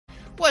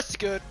What's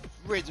good?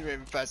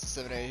 Raven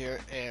 578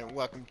 here, and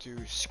welcome to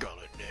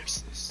Scarlet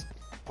Nexus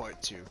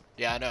Part 2.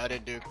 Yeah, I know I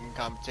didn't do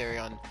commentary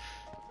on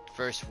the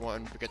first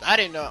one because I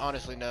didn't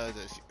honestly know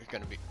this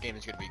game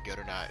is gonna be good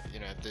or not.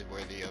 You know, if it's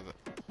worthy of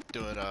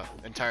doing an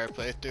entire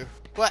playthrough.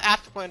 But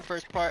after playing the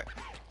first part,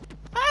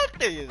 I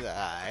think it's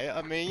alright.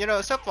 I mean, you know,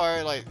 so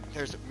far like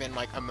there's been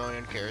like a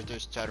million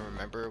characters to try to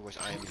remember,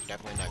 which I am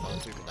definitely not going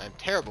to because I'm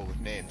terrible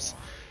with names.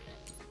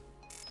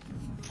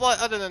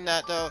 But other than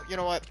that, though, you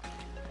know what?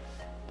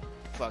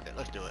 Fuck it,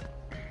 let's do it.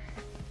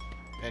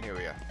 And here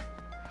we are.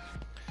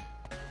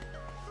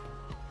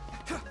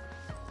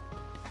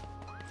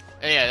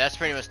 And yeah, that's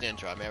pretty much the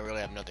intro. I mean, I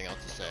really have nothing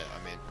else to say.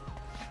 I mean,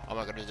 I'm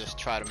not gonna just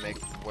try to make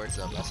words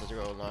up as I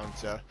go along.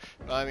 So,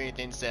 I don't have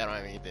anything to say. I don't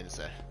have anything to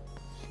say.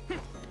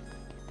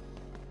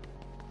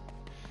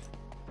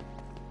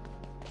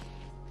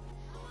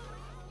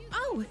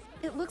 Oh,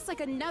 it looks like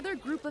another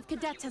group of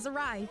cadets has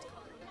arrived.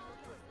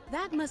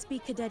 That must be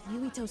Cadet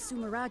Yuito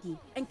Sumeragi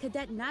and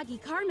Cadet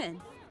Nagi Carmen.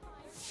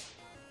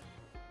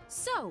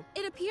 So,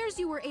 it appears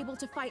you were able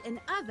to fight an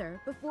other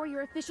before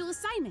your official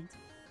assignment.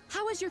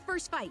 How was your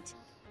first fight?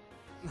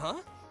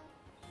 Huh?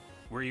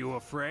 Were you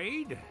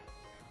afraid?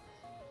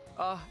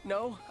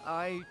 No,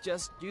 I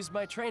just used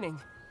my training.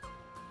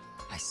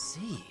 I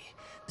see.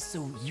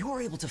 So you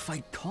were able to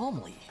fight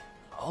calmly.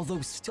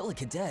 Although still a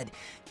cadet,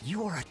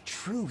 you are a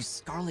true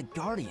Scarlet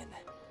Guardian.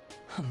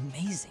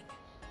 Amazing.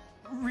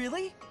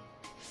 Really?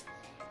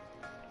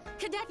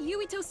 Cadet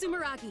Yuito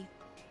Sumeragi,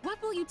 what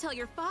will you tell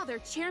your father,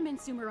 Chairman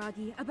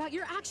Sumeragi, about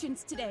your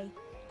actions today?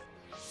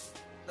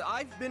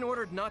 I've been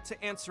ordered not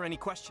to answer any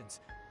questions.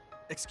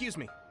 Excuse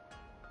me.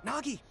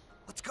 Nagi,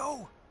 let's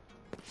go!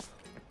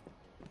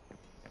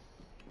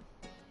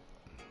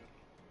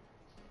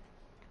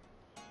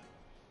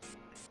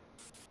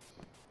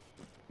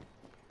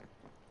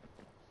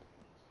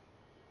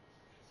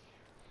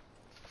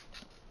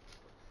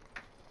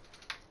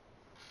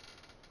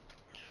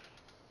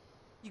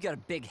 You got a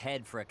big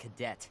head for a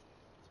cadet.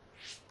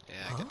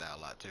 Yeah, I get that a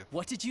lot too.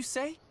 What did you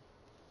say?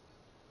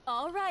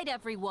 All right,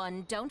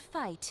 everyone, don't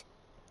fight.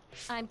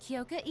 I'm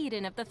Kyoka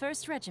Eden of the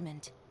 1st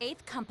Regiment,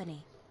 8th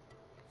Company.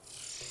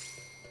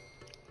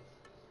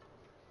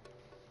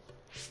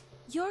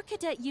 You're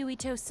Cadet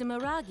Yuito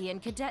Sumeragi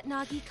and Cadet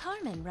Nagi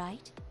Carmen,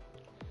 right?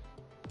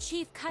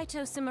 Chief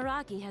Kaito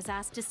Sumeragi has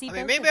asked to see both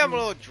of you. Maybe I'm a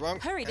little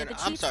drunk. Hurry to the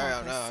I'm chief's sorry, I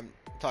office. know I'm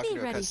talking Be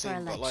to a ready for a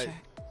cutscene, but like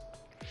lecture.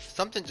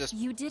 something just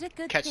You did a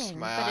good catches thing,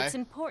 my but eye. it's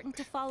important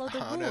to follow the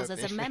I don't know, rules it as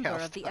a makes me member all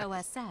of the fun.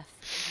 OSF.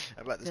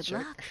 about this Good chick.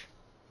 luck.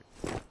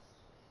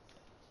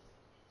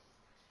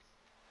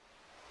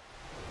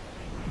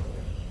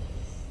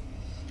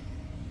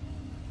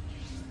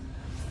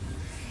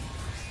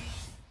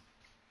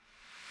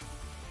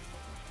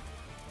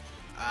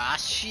 Ah,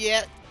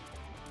 shit.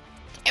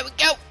 Here we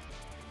go.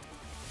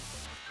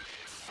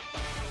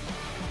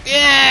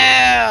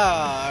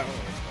 Yeah.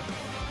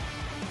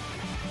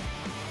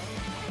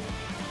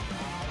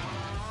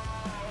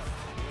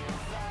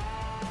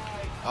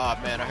 Oh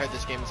man, I heard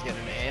this game is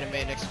getting an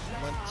anime next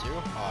month too.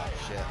 Oh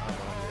shit, I'm gonna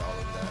read all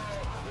of that.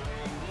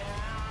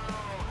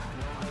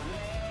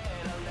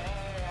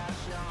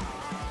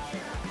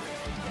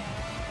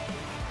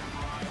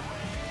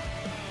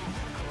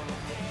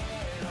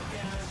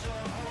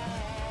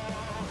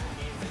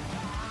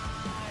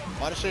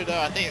 Honestly though,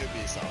 I think it would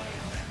be solid.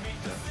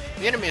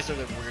 The enemies are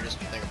the weirdest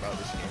thing about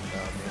this game though.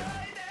 I mean,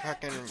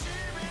 fucking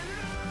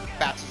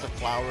batches of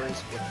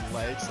flowers with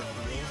legs and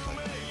wheels.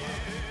 Like,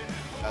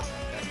 that's cool.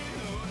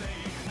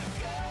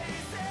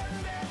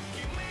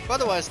 But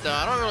otherwise though,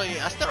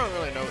 I still don't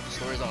really know what the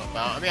story's all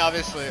about. I mean,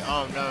 obviously,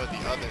 I don't know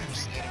the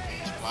others,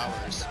 enemies,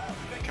 flowers,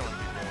 killing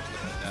people and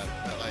stuff like that.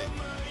 But like,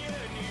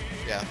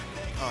 yeah,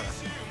 I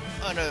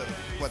don't know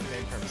what the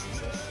main purpose is.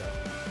 So.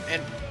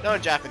 And no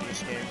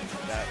Japanese game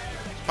that.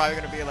 Probably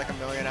gonna be like a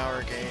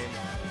million-hour game.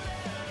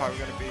 Probably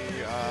gonna be,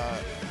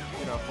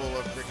 you know, full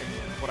of freaking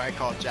what I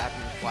call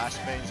Japanese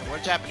flashbangs. And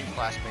what Japanese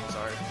flashbangs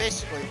are,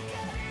 basically,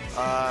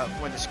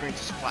 when the screen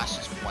just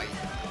flashes white,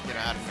 you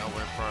know, out of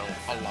nowhere for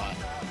a lot.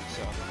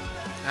 So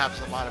it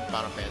happens a lot in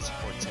Final Fantasy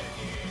 14,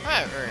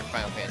 or in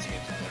Final Fantasy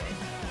games in general.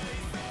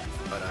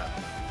 But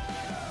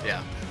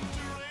yeah.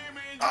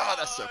 Oh,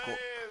 that's so cool.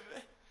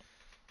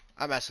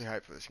 I'm actually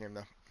hyped for this game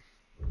though.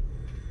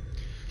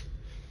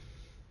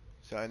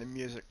 So, and the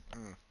music,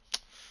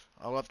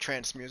 I love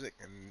trance music,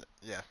 and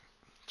yeah,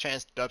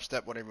 trance,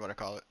 dubstep, whatever you want to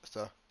call it,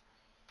 so.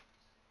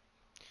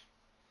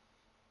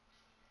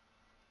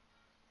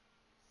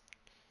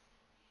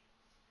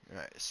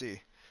 Alright,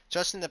 see.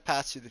 Trusting the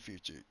path to the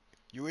future.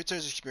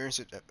 Yuito's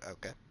experience,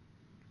 okay.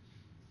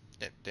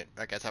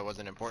 I guess that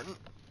wasn't important.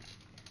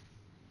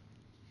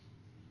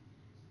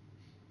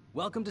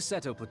 Welcome to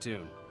Seto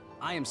Platoon.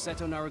 I am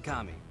Seto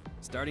Narukami.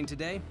 Starting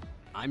today,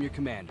 I'm your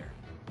commander.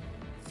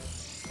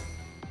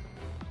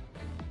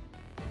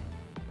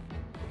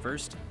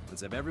 First,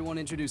 let's have everyone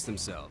introduce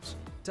themselves.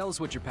 Tell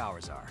us what your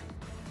powers are.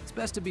 It's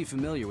best to be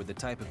familiar with the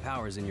type of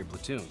powers in your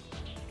platoon.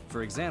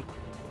 For example,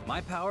 my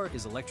power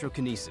is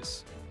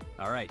electrokinesis.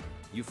 All right,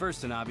 you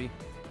first, Tanabe.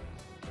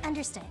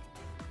 Understood.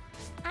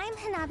 I'm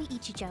I'm Hanabi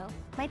Ichijo.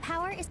 My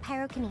power is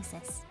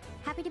pyrokinesis.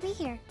 Happy to be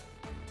here.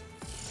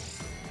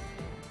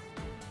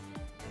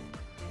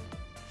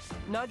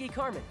 Nagi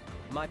Carmen.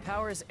 My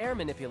power is air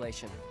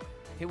manipulation.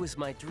 It was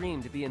my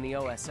dream to be in the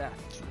OSF.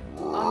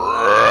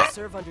 I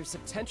serve under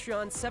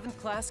Septentrion 7th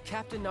Class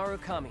Captain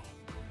Narukami.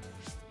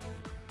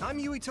 I'm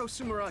Yuito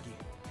Sumeragi.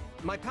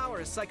 My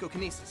power is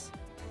psychokinesis.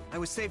 I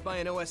was saved by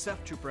an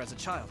OSF trooper as a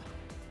child.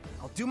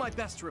 I'll do my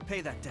best to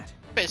repay that debt.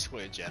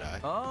 Basically a Jedi.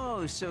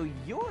 Oh, so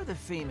you're the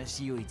famous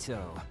Yuito.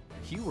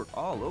 You were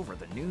all over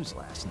the news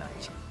last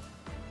night.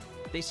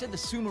 They said the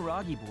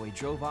Sumeragi boy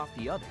drove off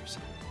the others.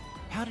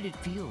 How did it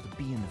feel to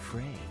be in the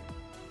fray?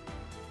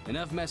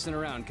 Enough messing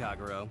around,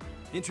 Kagero.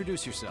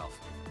 Introduce yourself.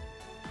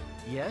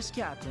 Yes,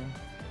 Captain.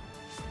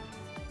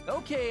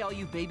 Okay, all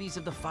you babies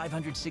of the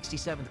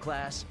 567th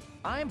class.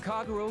 I'm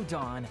Kagero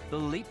Dawn, the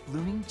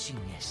late-blooming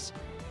genius.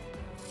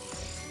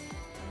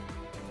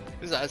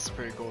 That's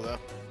pretty cool, though.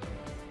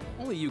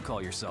 Only you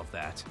call yourself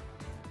that.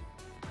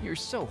 You're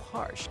so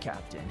harsh,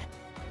 Captain.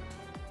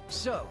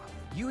 So,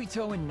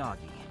 Yuito and Nagi,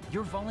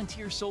 you're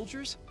volunteer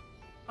soldiers?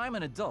 I'm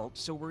an adult,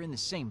 so we're in the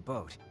same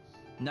boat.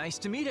 Nice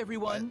to meet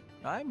everyone.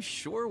 What? I'm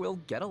sure we'll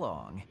get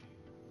along.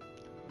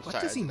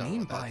 What does he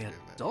mean by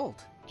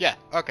adult? Yeah,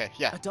 okay,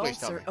 yeah.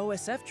 Adults are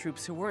OSF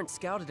troops who weren't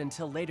scouted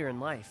until later in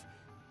life.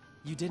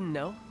 You didn't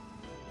know?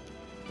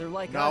 They're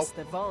like us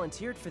that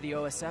volunteered for the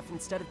OSF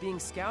instead of being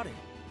scouted.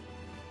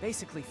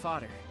 Basically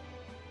fodder.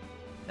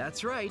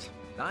 That's right.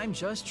 I'm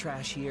just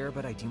trash here,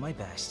 but I do my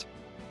best.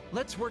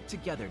 Let's work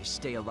together to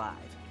stay alive.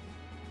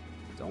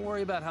 Don't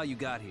worry about how you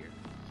got here.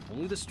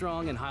 Only the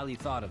strong and highly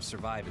thought of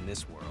survive in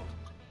this world.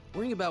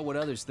 Worrying about what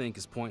others think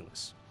is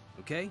pointless.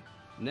 Okay?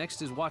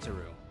 Next is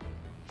Wataru.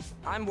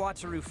 I'm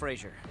Wataru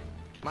Frazier.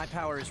 My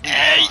power is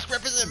hey,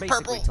 represent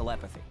basically purple.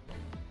 Telepathy.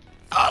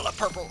 I love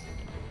purple.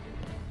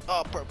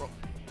 Oh, purple.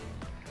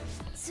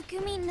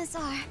 Tsugumi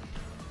Nazar.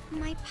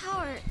 My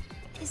power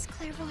is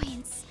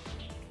clairvoyance.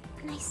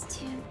 Nice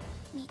to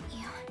meet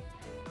you.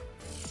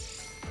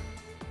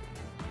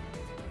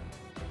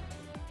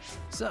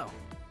 So,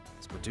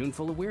 this platoon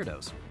full of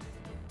weirdos.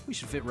 We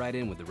should fit right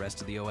in with the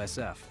rest of the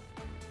OSF.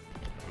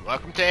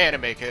 Welcome to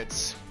Anime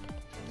Kids.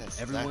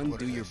 That's Everyone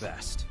exactly do your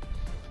best.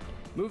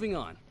 Moving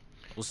on.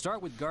 We'll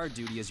start with guard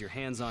duty as your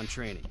hands-on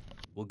training.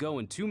 We'll go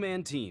in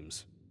two-man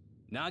teams.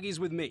 Nagi's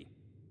with me.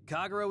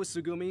 Kagero with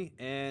Tsugumi,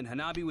 and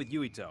Hanabi with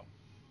Yuito.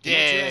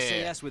 Connect your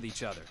SAS with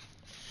each other.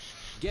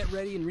 Get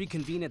ready and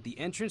reconvene at the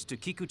entrance to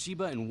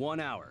Kikuchiba in 1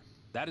 hour.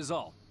 That is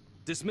all.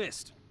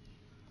 Dismissed.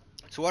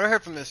 So what I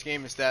heard from this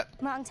game is that...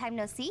 Long time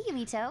no see,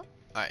 Yuito.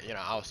 Alright, you know,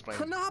 I'll explain.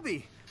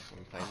 Hanabi!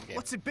 The game.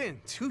 What's it been,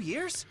 2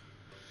 years?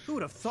 Who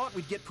would have thought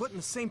we'd get put in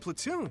the same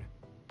platoon?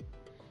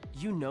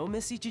 You know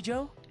Miss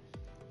Ichijo?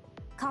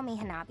 Call me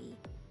Hanabi.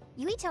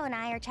 Yuito and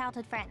I are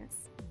childhood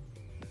friends.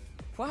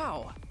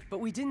 Wow, but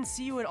we didn't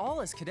see you at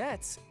all as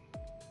cadets.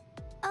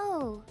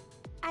 Oh,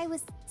 I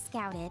was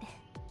scouted.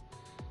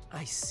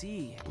 I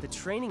see. The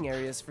training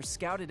areas for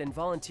scouted and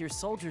volunteer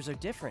soldiers are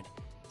different,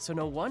 so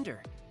no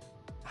wonder.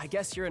 I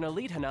guess you're an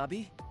elite,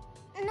 Hanabi.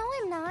 No,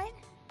 I'm not.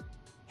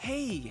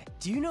 Hey,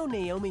 do you know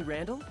Naomi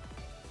Randall?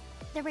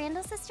 The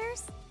Randall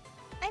sisters?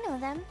 I know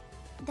them.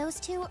 Those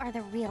two are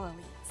the real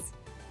elites.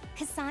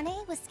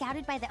 Kasane was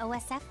scouted by the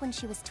OSF when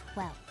she was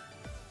 12.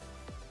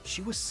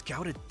 She was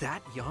scouted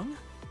that young?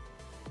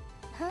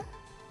 Huh?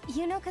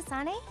 You know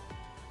Kasane?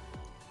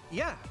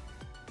 Yeah.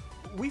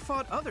 We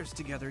fought others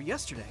together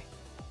yesterday.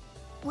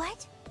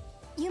 What?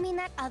 You mean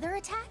that other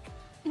attack?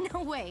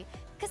 No way.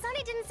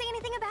 Kasane didn't say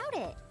anything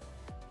about it.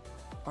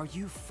 Are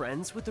you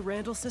friends with the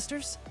Randall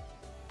sisters?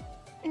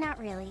 Not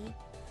really.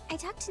 I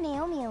talk to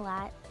Naomi a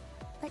lot,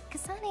 but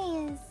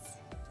Kasane is...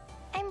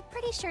 I'm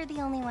pretty sure the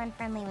only one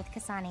friendly with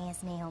Kasane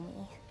is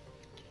Naomi.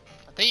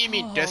 I think you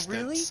mean distance.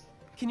 Really?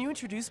 Can you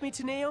introduce me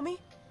to Naomi?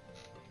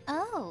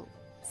 Oh,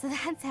 so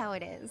that's how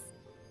it is.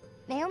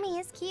 Naomi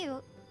is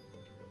cute.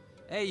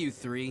 Hey, you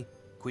three.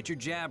 Quit your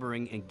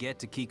jabbering and get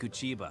to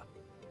Kikuchiba.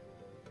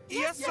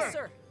 Yes, sir! Yes,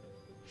 sir!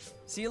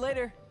 See you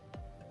later.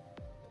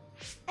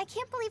 I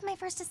can't believe my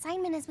first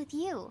assignment is with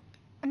you.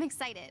 I'm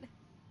excited.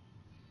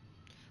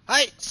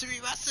 Hi,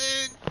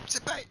 sumimasen,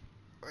 senpai.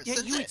 Or Yeah,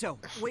 sensei. Yuito,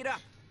 wait up!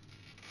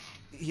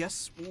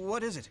 Yes,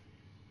 what is it?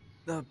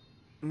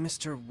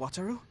 Mr.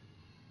 Wataru?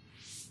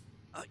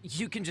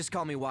 You can just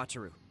call me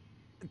Wataru.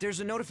 There's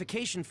a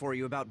notification for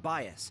you about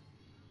bias.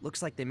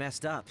 Looks like they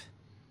messed up.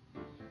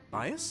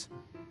 Bias?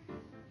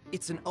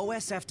 It's an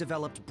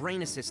OSF-developed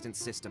brain assistance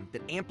system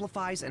that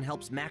amplifies and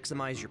helps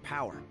maximize your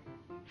power.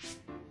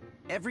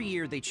 Every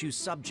year, they choose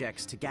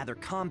subjects to gather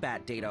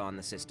combat data on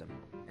the system.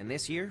 And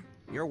this year,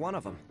 you're one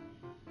of them.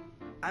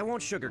 I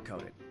won't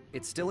sugarcoat it.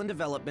 It's still in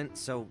development,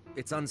 so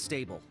it's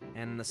unstable,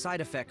 and the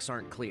side effects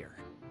aren't clear.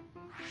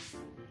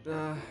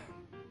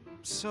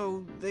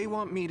 So they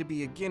want me to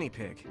be a guinea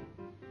pig?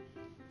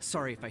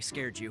 Sorry if I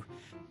scared you.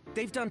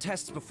 They've done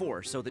tests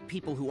before so that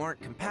people who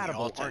aren't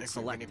compatible aren't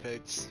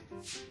selected.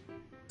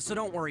 So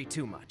don't worry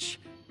too much.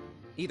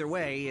 Either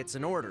way, it's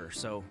an order,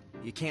 so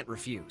you can't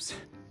refuse.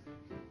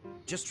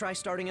 Just try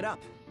starting it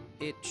up.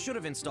 It should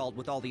have installed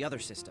with all the other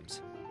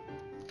systems.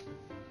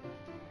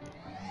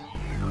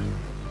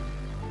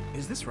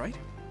 Is this right?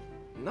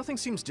 Nothing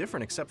seems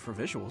different except for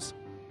visuals.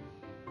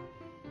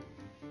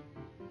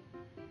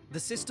 The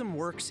system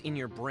works in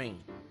your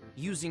brain,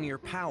 using your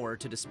power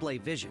to display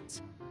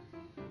visions.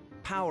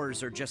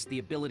 Powers are just the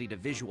ability to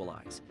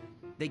visualize.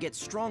 They get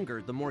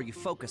stronger the more you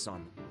focus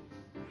on them.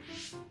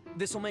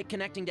 This'll make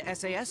connecting to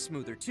SAS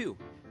smoother too.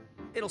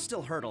 It'll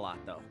still hurt a lot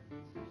though.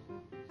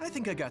 I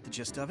think I got the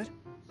gist of it.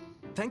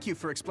 Thank you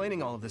for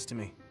explaining all of this to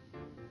me.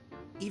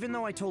 Even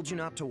though I told you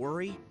not to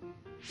worry,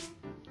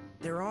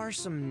 there are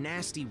some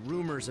nasty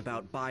rumors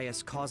about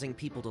bias causing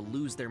people to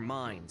lose their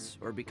minds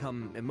or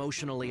become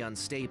emotionally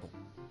unstable.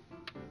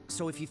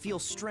 So if you feel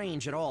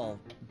strange at all,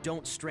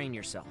 don't strain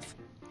yourself.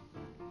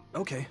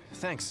 Okay,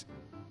 thanks.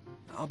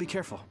 I'll be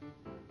careful.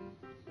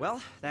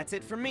 Well, that's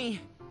it from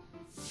me.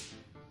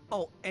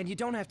 Oh, and you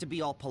don't have to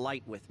be all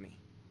polite with me.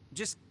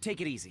 Just take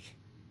it easy.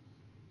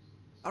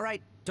 All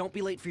right, don't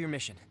be late for your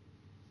mission.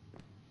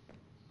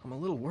 I'm a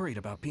little worried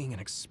about being an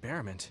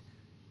experiment.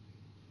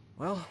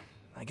 Well,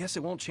 I guess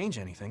it won't change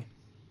anything.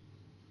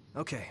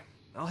 Okay,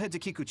 I'll head to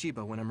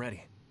Kikuchiba when I'm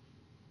ready.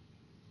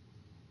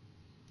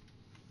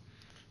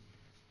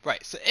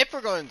 Right, so if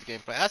we're going into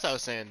gameplay, as I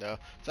was saying though,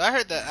 so I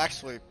heard that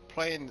actually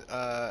playing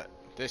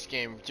this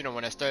game, you know,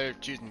 when I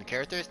started choosing the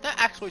characters, not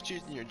actually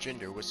choosing your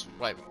gender, which is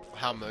like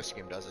how most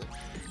game does it.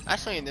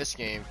 Actually in this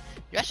game,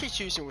 you're actually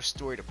choosing which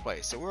story to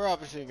play. So we're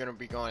obviously going to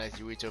be going as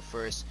Yuito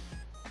first,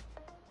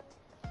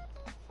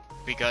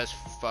 because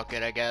fuck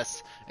it I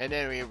guess, and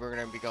then we're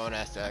going to be going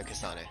as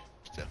Kasane.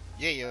 So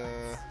yeah.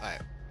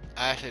 Alright,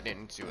 I actually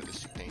didn't see what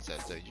this thing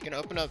says. So you can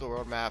open up the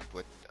world map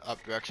with up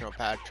directional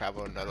pad,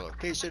 travel to another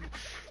location.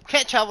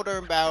 Can't travel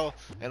during battle,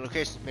 and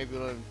locations may be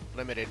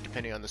limited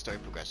depending on the story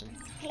progression.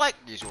 Like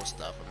usual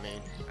stuff. I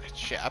mean,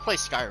 shit, I play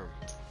Skyrim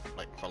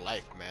like for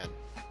life, man.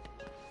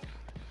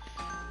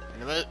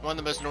 And one of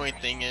the most annoying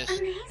thing is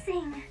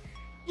amazing.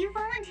 You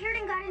volunteered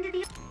and got into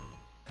the.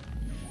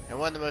 And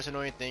one of the most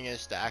annoying thing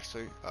is to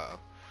actually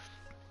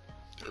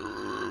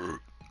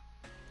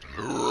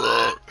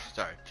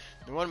sorry.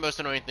 And one of the most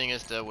annoying thing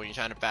is that when you're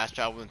trying to fast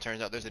travel and it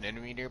turns out there's an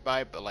enemy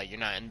nearby, but like you're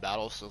not in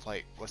battle, so it's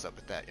like, what's up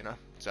with that, you know?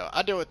 So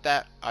I deal with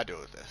that, I deal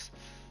with this.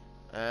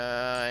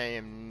 I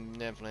am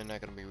definitely not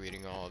gonna be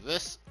reading all of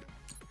this.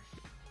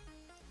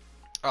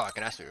 Oh, I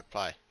can actually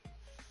reply.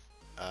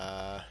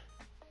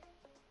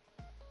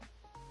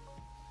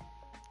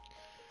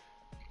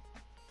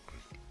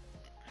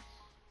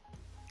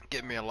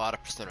 Give me a lot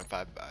of Persona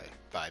 5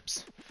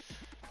 vibes.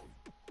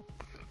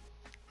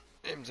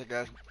 Names I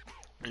got.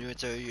 You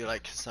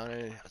like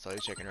Kasane, I saw you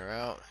checking her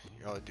out.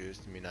 You all do is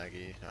to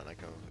Minagi, not like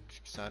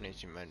Kasane,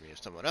 she reminded me of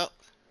someone else.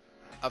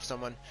 Of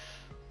someone.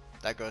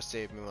 That girl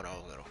saved me when I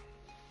was little.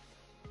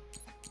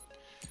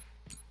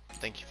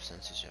 Thank you for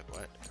censorship,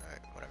 what?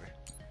 Alright, whatever.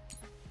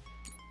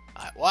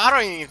 Well, I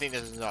don't even think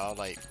this is all,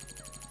 like,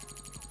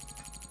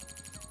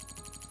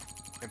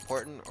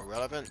 important or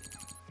relevant,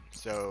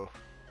 so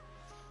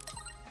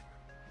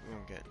we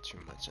won't get too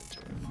much into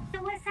it. The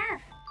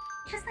WSF,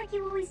 just like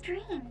you always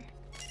dreamed.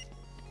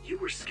 You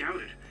were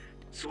scouted,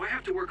 so I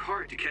have to work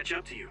hard to catch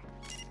up to you.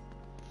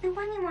 The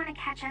one you want to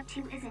catch up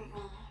to isn't me.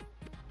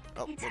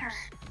 Oh, it's whoops. her.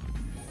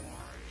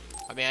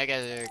 I mean, I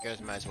guess you guys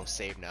might as well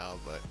save now,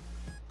 but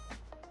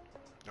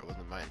that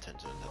wasn't my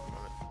intention at the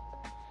moment.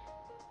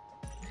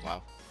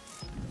 Wow.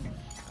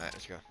 Alright,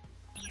 let's go.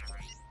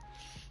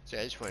 So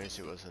yeah, I just wanted to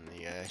see what was in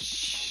the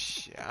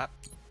shop.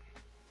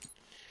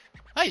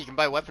 Oh, you can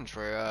buy weapons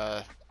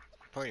for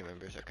party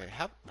members. Okay,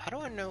 how do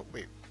I know?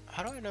 Wait,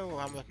 how do I know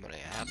how much money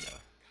I have though?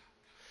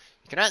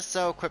 You cannot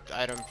sell equipped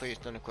item. Please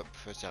don't equip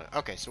for selling.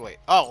 Okay, so wait.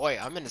 Oh wait,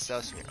 I'm in the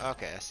sales screen.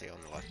 Okay, I see on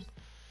the left.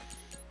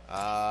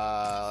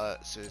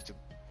 So to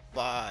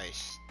buy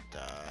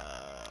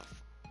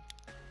stuff.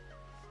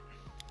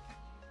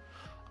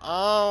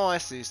 Oh, I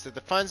see. So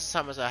the funds is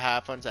how much I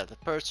have. Funds at the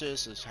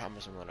purchase is how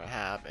much I'm gonna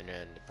have, and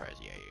then the price.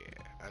 Yeah.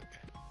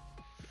 Okay.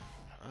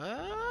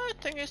 I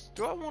think it's.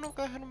 Do I want to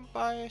go ahead and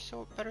buy a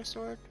better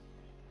sword?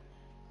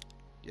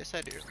 Yes,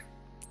 I do.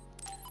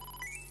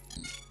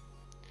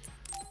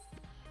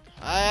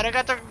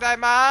 Arigato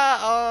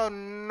gozaimasu! Oh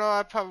no,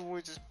 I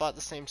probably just bought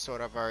the same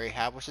sword I've already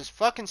have, which is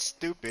fucking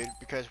stupid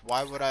because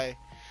why would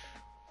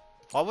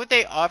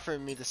they offer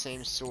me the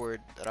same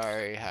sword that I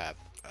already have?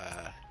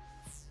 Where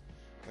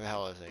the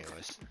hell is it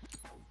anyways?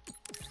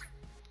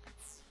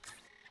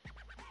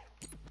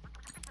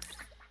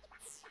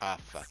 Ah,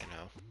 fucking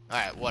hell.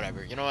 Alright,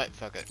 whatever. You know what?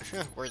 Fuck it.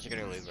 Where's you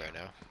gonna leave right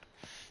now?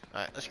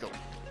 Alright, let's go.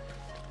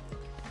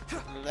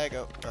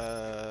 Lego.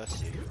 Let's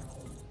see.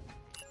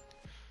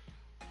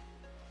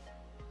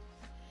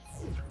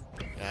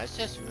 Yeah, it's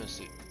just gonna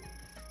see.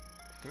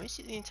 Can we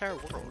see the entire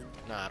world?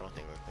 No, I don't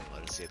think we're gonna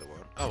let us see the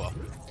world. Oh well.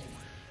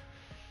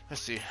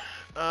 Let's see.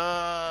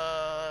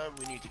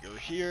 We need to go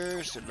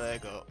here. So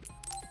Lego.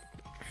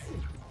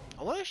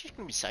 I wonder if there's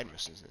gonna be side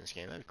missions in this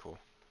game. That'd be cool.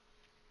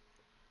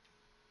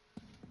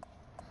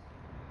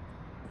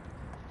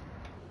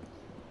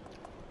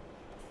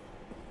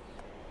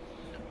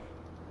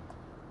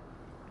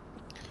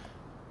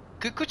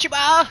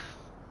 Kukuchiba!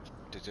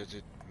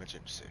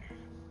 Mention city.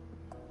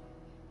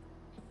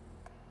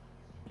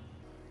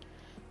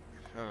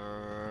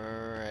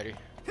 Alrighty.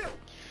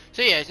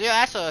 So yeah,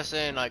 that's what I was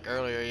saying like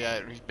earlier.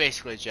 Yeah, he's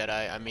basically a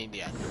Jedi. I mean,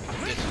 yeah,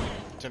 did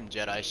some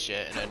Jedi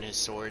shit, and then his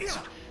swords.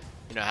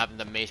 You know, having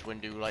the Mace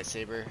Windu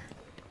lightsaber,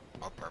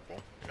 all purple.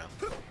 You know,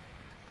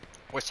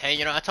 which hey,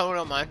 you know, I totally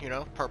don't mind. You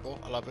know, purple.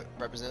 I love it.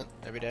 Represent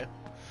every day.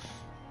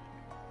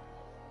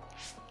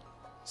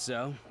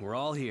 So we're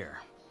all here.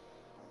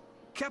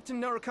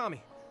 Captain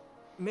Narukami,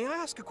 may I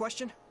ask a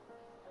question?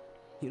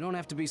 You don't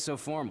have to be so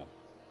formal.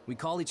 We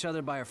call each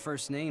other by our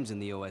first names in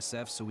the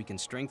OSF so we can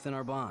strengthen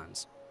our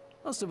bonds.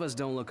 Most of us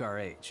don't look our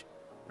age.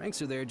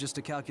 Ranks are there just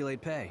to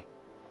calculate pay.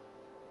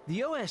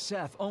 The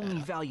OSF only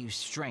values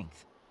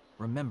strength.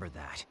 Remember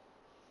that.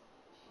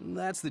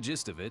 That's the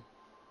gist of it.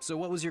 So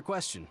what was your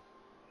question?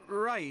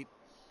 Right.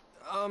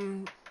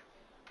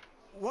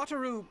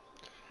 Wataru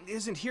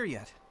isn't here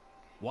yet.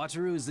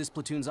 Wataru is this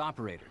platoon's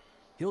operator.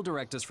 He'll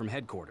direct us from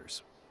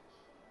headquarters.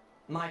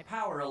 My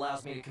power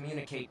allows me to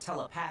communicate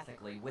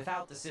telepathically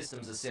without the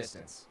system's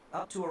assistance,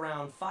 up to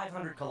around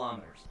 500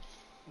 kilometers.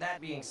 That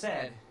being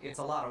said, it's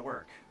a lot of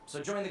work,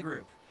 so join the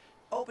group.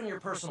 Open your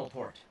personal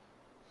port.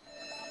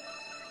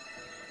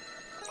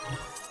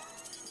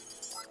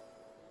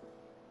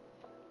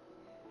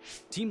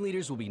 Team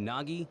leaders will be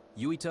Nagi,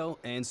 Yuito,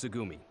 and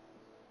Tsugumi.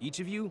 Each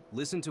of you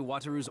listen to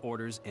Wataru's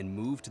orders and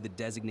move to the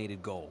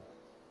designated goal.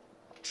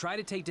 Try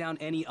to take down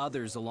any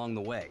others along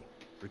the way.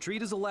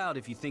 Retreat is allowed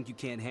if you think you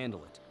can't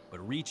handle it,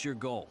 but reach your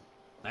goal.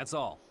 That's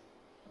all.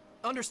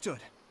 Understood.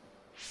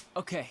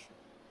 Okay.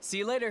 See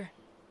you later.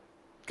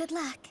 Good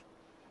luck.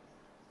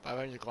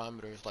 500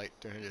 kilometers, like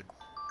 300.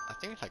 I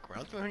think it's like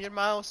around 300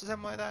 miles or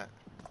something like that.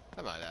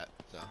 Something like that.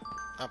 So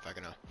I don't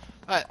fucking know.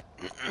 All right.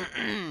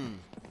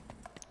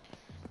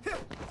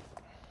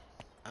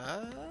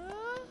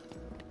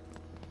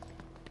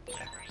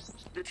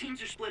 The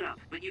teams are split up,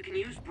 but you can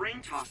use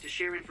Brain Talk to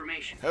share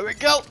information. Here we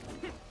go.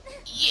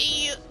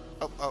 Yeah.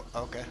 Oh,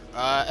 okay.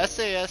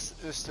 SAS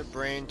is the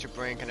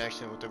brain-to-brain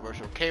connection with the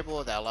virtual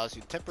cable that allows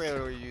you to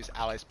temporarily use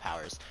allies'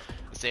 powers.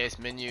 The SAS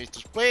menu is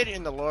displayed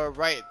in the lower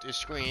right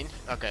screen.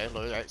 Okay,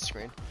 lower right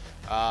screen.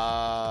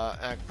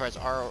 And press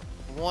R1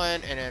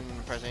 and then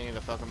press any of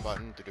the fucking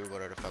button to do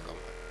whatever the fuck I want.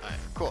 Alright,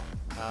 cool.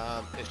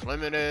 It's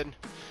limited.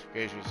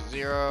 Gauge is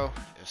 0.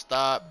 You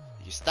stop.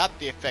 You stop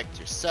the effect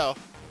yourself.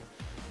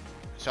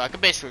 So I can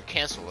basically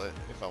cancel it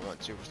if I want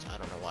to, which I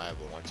don't know why I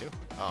would want to.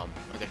 I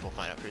guess we'll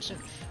find out pretty soon.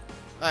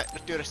 Alright,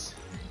 let's do this.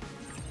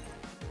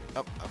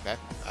 Oh, okay.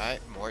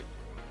 Alright, more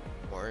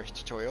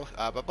tutorial.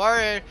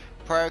 Barbarian,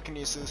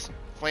 pyrokinesis,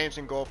 flames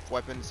engulf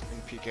weapons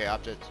and PK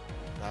objects.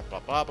 Blah blah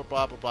blah blah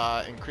blah blah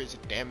blah. Increase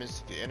the damage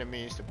to the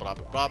enemies. To blah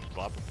blah blah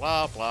blah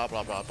blah blah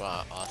blah blah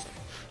blah. Awesome.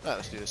 Alright,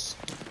 let's do this.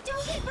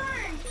 Don't get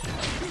burned!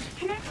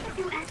 Connecting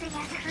through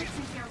SAS hurts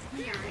and feels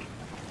weird.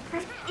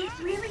 But it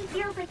really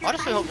feels like I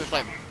honestly hope there's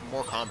like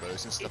more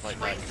combos and stuff like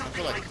that. I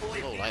feel like a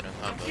little light on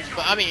combos.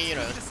 But I mean, you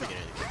know, it's the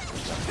beginning of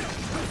the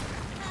game.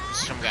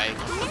 Some guy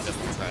comes up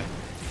and cry.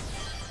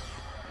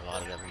 A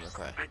lot of them will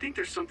cry. I think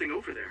there's something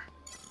over there.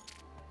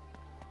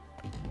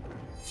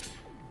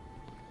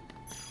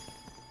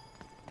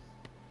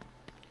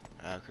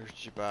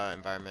 Kurchiba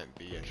environment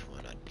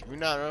BH1. I do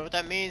not know what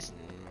that means.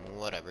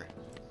 Whatever.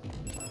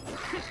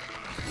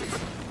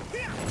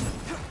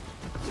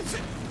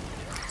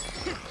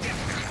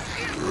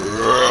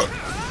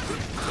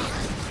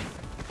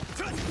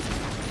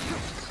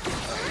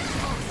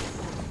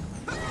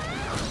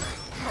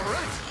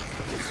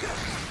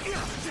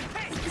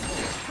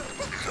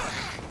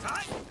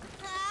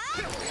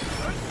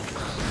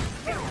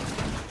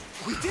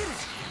 We did it!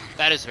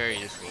 That is very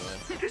useful.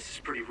 This is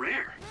pretty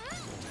rare.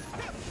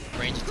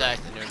 Range attack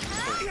and then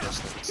close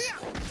distance.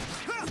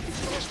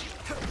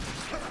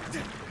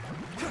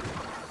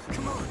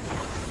 Come on.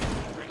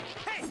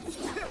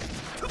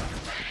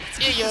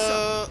 See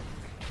ya!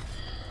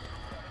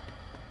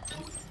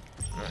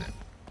 Alright.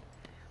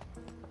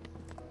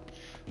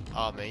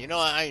 Oh man, you know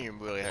what? I ain't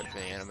really hyped for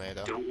the anime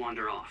though. Don't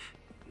wander off.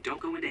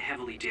 Don't go into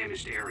heavily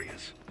damaged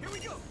areas. Here we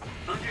go.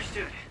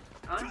 Understood.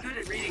 I'm good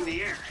at reading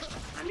the air.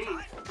 I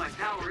mean, my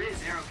power is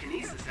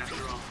aerokinesis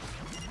after all.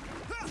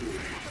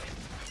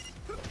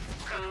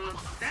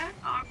 That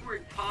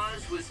awkward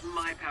pause was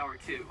my power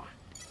too.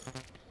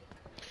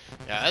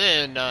 Yeah,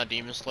 other than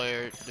Demon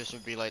Slayer, this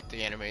would be like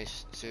the anime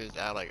series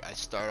that like I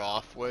start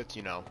off with,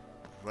 you know,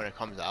 when it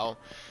comes out,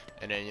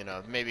 and then you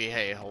know maybe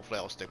hey, hopefully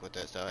I'll stick with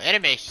it. So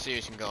anime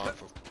series can go on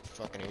for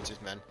fucking ages,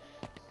 man.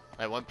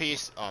 Like One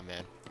Piece, oh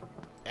man,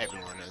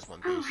 everyone knows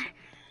One Piece. Oh,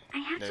 I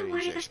have No to need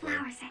water to the explain.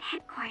 flowers at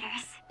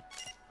headquarters.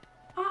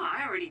 Oh,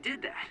 I already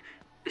did that.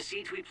 The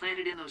seeds we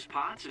planted in those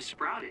pots have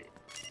sprouted.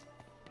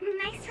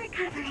 Nice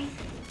recovery.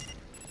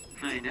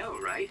 I know,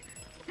 right?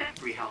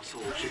 Every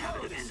household should have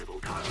a dependable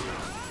Kagura.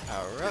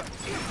 Power up.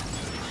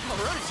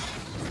 Alright.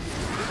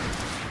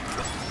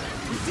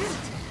 We did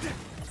it!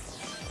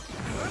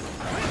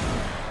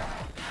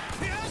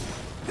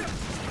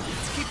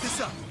 Let's keep this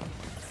up.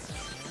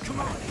 Come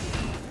on.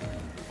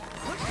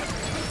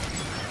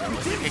 We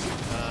did it!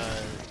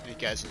 You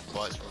guys'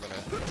 butts, we're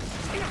gonna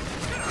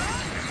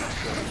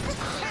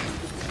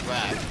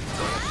grab.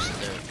 Just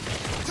there.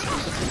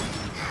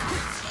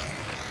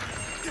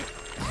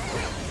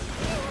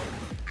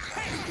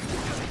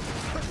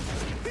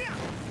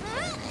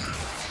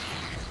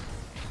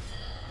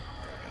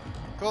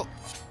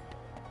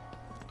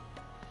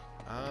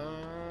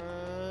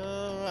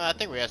 I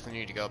think we actually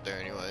need to go up there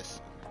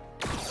anyways.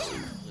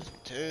 It's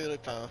totally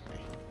fine with me.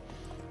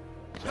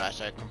 So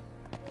actually I can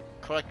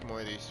collect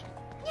more of these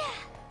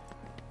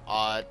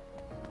odd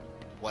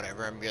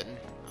whatever I'm getting.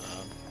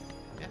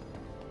 Yeah.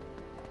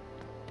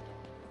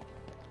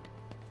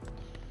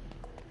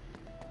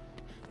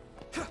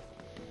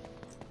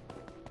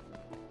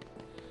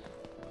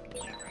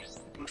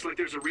 Looks like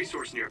there's a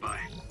resource nearby.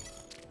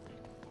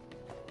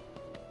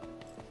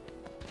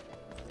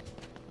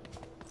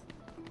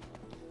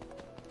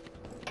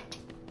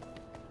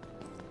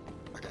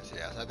 Okay, so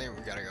yeah, so I think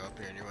we gotta go up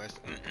here anyways.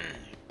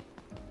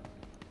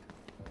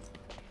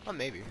 Well,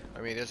 maybe.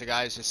 I mean, there's a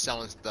guy who's just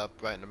selling stuff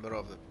right in the middle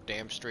of the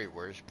damn street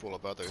where it's full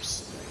of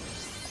others.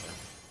 So.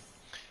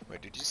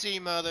 Wait, did you see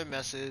my other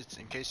message?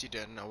 In case you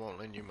didn't, I won't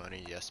lend you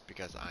money. Yes,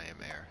 because I am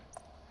heir.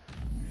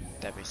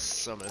 That makes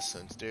so much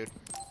sense, dude.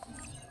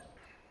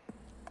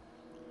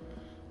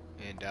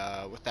 And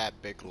with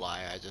that big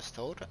lie I just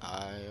told,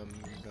 I am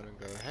gonna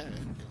go ahead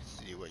and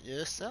see what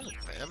you're selling,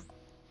 fam.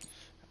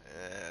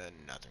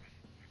 Nothing.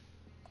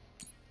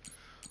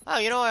 Oh,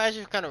 you know what? I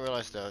just kind of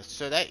realized though.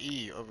 So that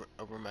E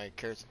over my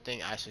character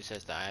thing actually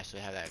says that I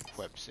actually have that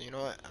equipped. So you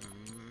know what? I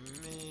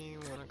may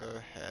want to go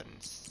ahead and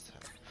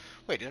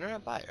wait. Did I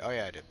not buy it? Oh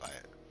yeah, I did buy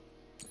it.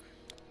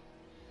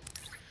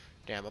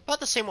 Damn, about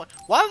the same one.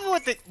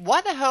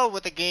 Why the hell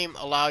would the game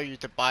allow you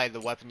to buy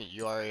the weapon that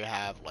you already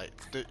have, like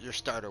your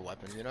starter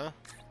weapon? You know?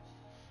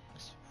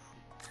 That's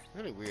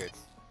really weird.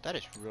 That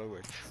is really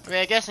weird. I mean,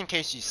 I guess in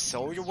case you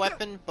sold your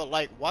weapon, but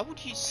like, why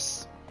would you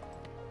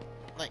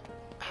like?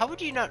 How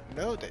would you not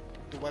know that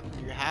the weapon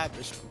you have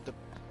is the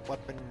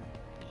weapon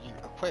you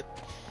equip?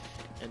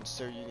 And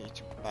so you need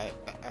to buy it.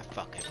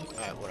 Fuck it.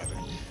 Alright, whatever.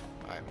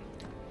 Alright.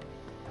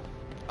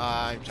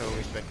 I'm totally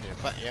expecting it.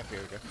 But, yep,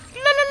 here we go.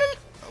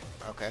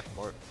 Oh, okay,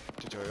 more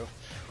tutorial.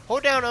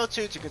 Hold down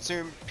L2 to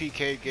consume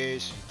PK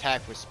gauge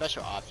attack with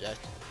special objects.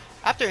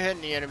 After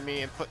hitting the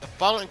enemy, and put the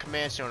following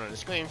commands shown on the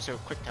screen, so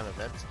quick time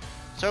events.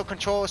 So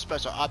control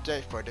special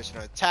object for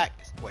additional attack.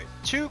 Wait,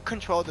 to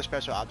control the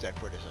special object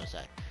for additional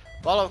attack.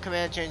 Follow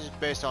command changes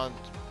based on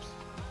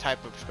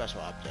type of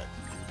special object.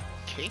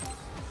 Okay.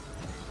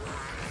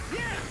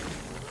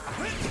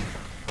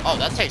 Oh,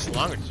 that takes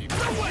longer to use.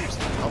 Oh,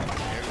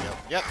 there we go.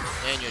 Yep,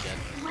 and you're dead.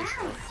 Wow.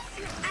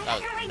 That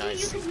was I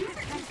nice. you could use it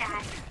like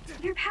that.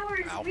 Your power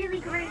is really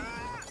great.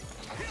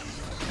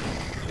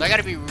 I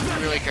gotta be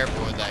really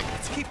careful with that.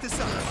 Let's keep this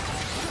up.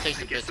 It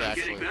takes a bit to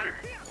actually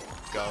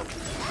go.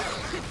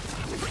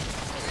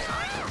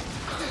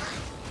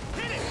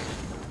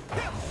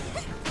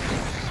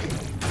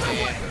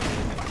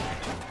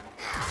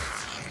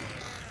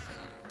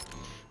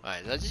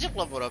 Alright, let's just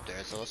level it up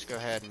there, so let's go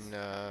ahead and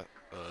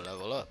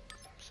level up.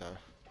 So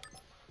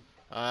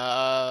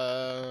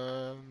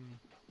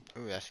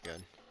ooh, that's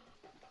good.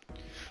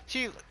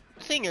 See,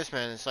 the thing is,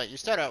 man, it's like you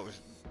start out with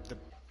the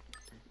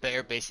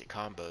bare basic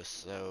combos,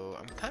 so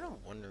I'm kind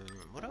of wondering,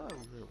 what do I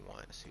really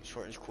want? See,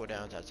 shortens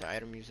cooldowns after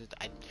item uses.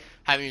 I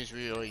haven't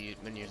really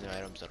been using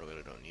items, I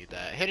really don't need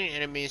that. Hitting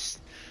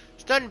enemies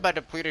stunned by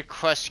depleted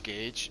crush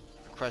gauge.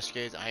 Crush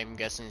gauge, I'm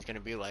guessing is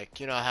gonna be like,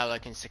 you know how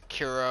like in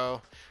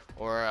Sekiro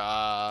or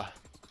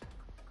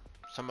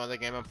some other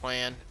game I'm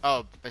playing.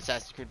 Oh,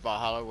 Assassin's Creed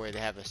Valhalla, where they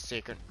have a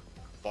secret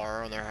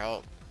bar on their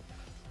health.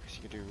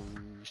 You can do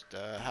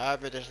stuff.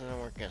 However, this doesn't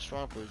work against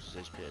strong boosts.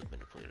 HP has been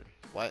depleted.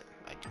 What?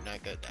 I do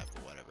not get that,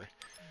 but whatever.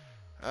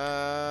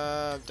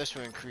 This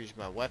will increase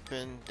my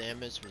weapon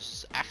damage, which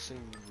is actually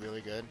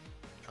really good.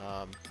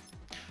 No,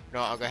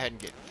 I'll go ahead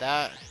and get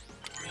that.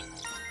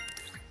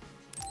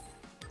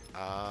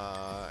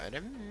 And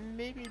then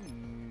maybe.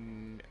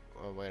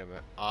 Oh, wait a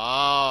minute.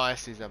 Oh, I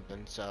see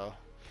something. So,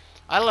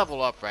 I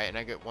level up, right, and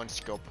I get 1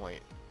 skill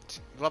point.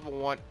 Level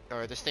 1,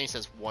 or this thing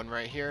says 1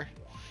 right here.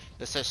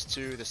 This says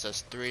 2, this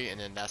says 3, and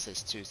then that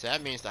says 2. So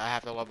that means that I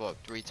have to level up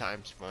 3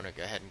 times if I want to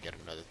go ahead and get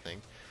another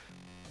thing.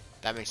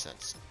 That makes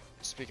sense.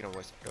 Speaking of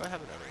which, do I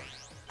have another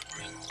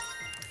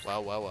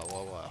one?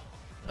 Wow.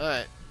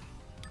 Alright.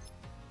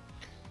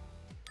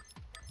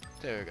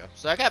 There we go.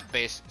 So I got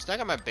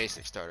my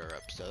basic starter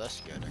up, so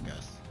that's good, I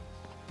guess.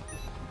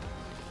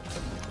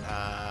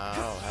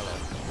 Oh, hello.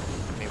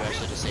 Maybe I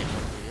should have saved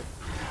one for you.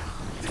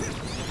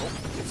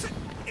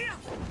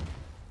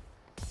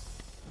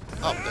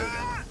 Oh, there we go.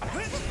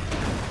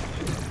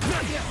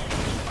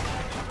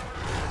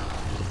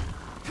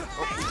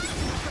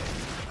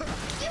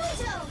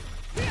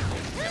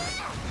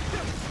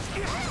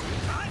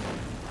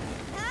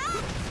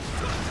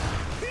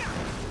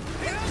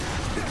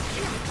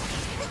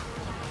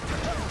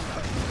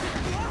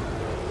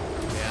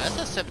 Yeah, as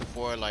I said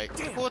before, like,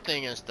 the cool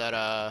thing is that,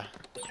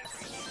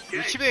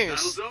 you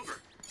choose,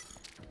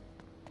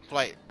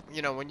 like,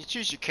 you know, when you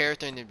choose your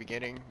character in the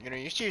beginning, you know,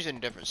 you're choosing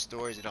different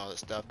stories and all that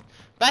stuff.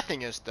 Bad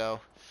thing is, though,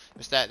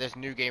 is that there's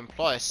New Game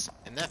Plus,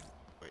 and that,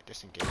 wait,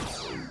 disengage.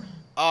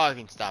 Oh, I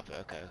can stop it,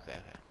 okay.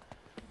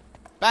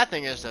 Bad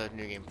thing is,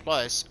 New Game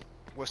Plus,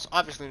 which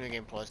obviously New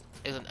Game Plus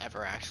isn't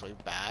ever actually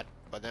bad,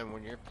 but then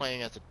when you're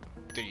playing as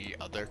the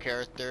other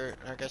character,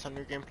 I guess on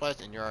New Game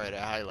Plus, and you're already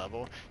at a high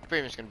level, you're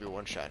pretty much gonna be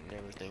one shot and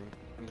everything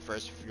in the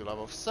first few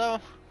levels. So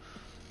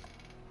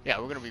yeah,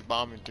 we're gonna be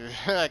bombing through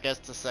I guess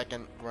the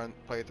second run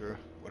playthrough,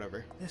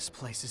 whatever. This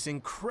place is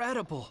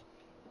incredible.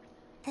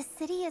 The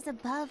city is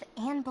above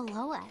and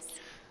below us.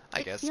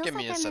 I guess Feels give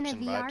me like I'm in a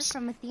Inception VR vibes.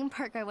 from a theme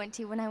park I went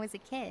to when I was a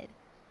kid.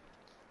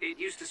 It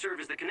used to serve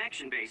as the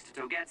connection base to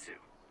Togetsu.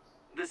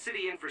 The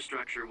city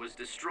infrastructure was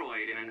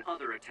destroyed in an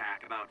other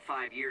attack about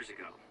 5 years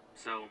ago.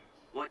 So,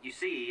 what you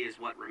see is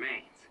what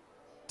remains.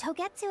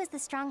 Togetsu is the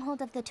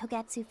stronghold of the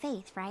Togetsu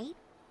faith, right?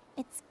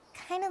 It's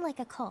kind of like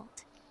a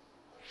cult.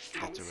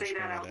 Don't say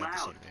that out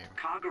loud.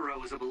 Kagero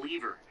was a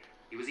believer.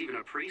 He was even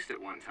a priest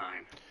at one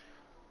time.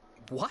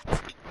 What?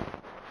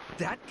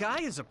 That guy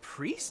is a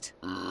priest?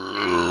 You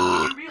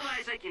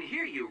realize I can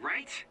hear you,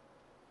 right?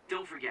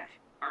 Don't forget,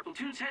 our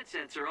platoon's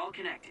headsets are all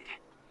connected.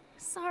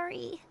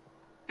 Sorry.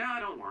 No,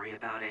 don't worry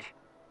about it.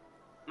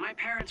 My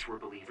parents were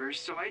believers,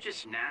 so I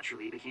just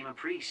naturally became a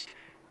priest.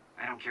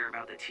 I don't care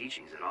about the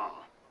teachings at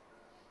all.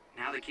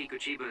 Now that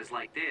Kikuchiba is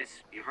like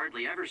this, you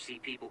hardly ever see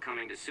people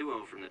coming to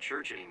Suo from the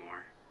church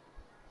anymore.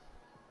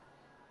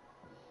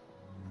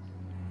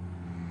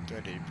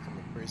 Did he become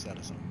a priest out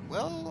of some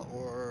well,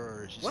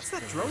 or what's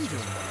that drone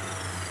doing?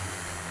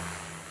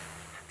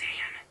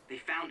 Damn, they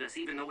found us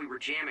even though we were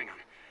jamming them.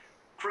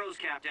 Crows,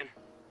 Captain.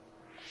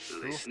 So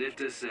they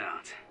sniffed us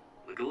out.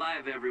 Look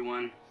alive,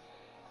 everyone.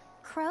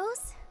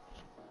 Crows?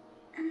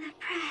 And the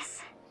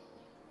press.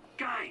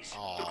 Guys,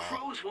 the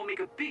Crows will make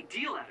a big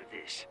deal out of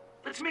this.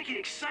 Let's make it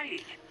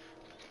exciting.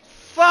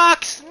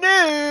 Fox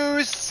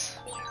News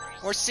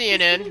or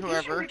CNN,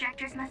 whoever.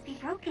 Projectors must be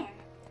broken.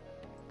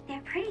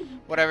 They're pretty.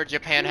 Whatever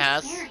Japan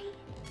has. Scary.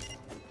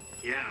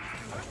 Yeah,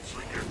 it's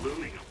like they're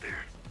looming up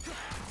there.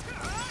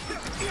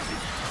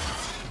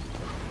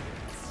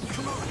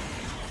 Come on.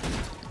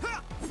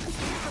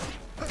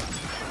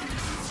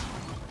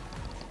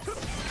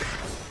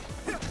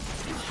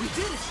 We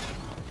did it.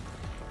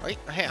 Wait,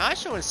 hey, I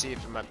actually want to see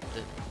if my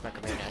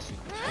command actually.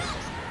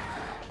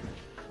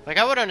 Like,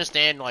 I would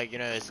understand, like, you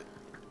know, it's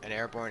an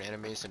airborne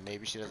enemy, so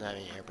maybe she doesn't have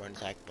any airborne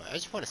attack, but I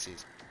just want to see.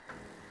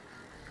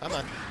 Come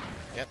on.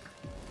 Yep.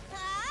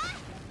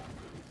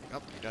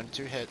 Oh, you done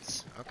 2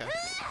 hits. Okay.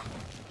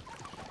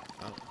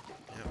 Oh,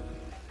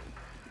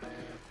 yeah.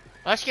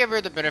 Let's give her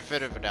the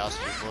benefit of the doubt,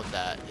 people,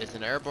 that it's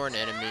an airborne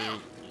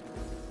enemy.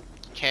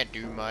 Can't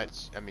do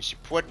much. I mean, she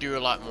would do a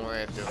lot more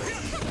if it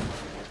was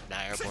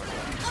not airborne.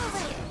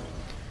 Yeah.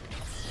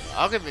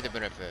 I'll give you the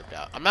benefit of the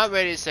doubt. I'm not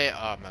ready to say,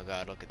 oh my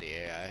god, look at the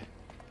AI.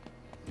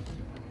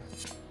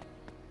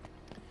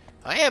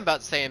 I am about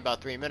to say in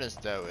about 3 minutes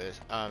though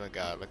is, oh my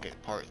god, look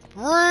at part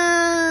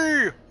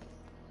 3!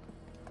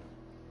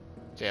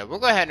 So yeah, we'll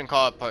go ahead and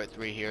call it part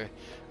 3 here.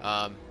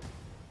 Yeah,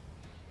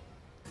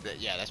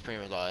 that's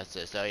pretty much all that's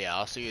it. So yeah,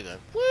 I'll see you then.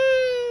 Woo!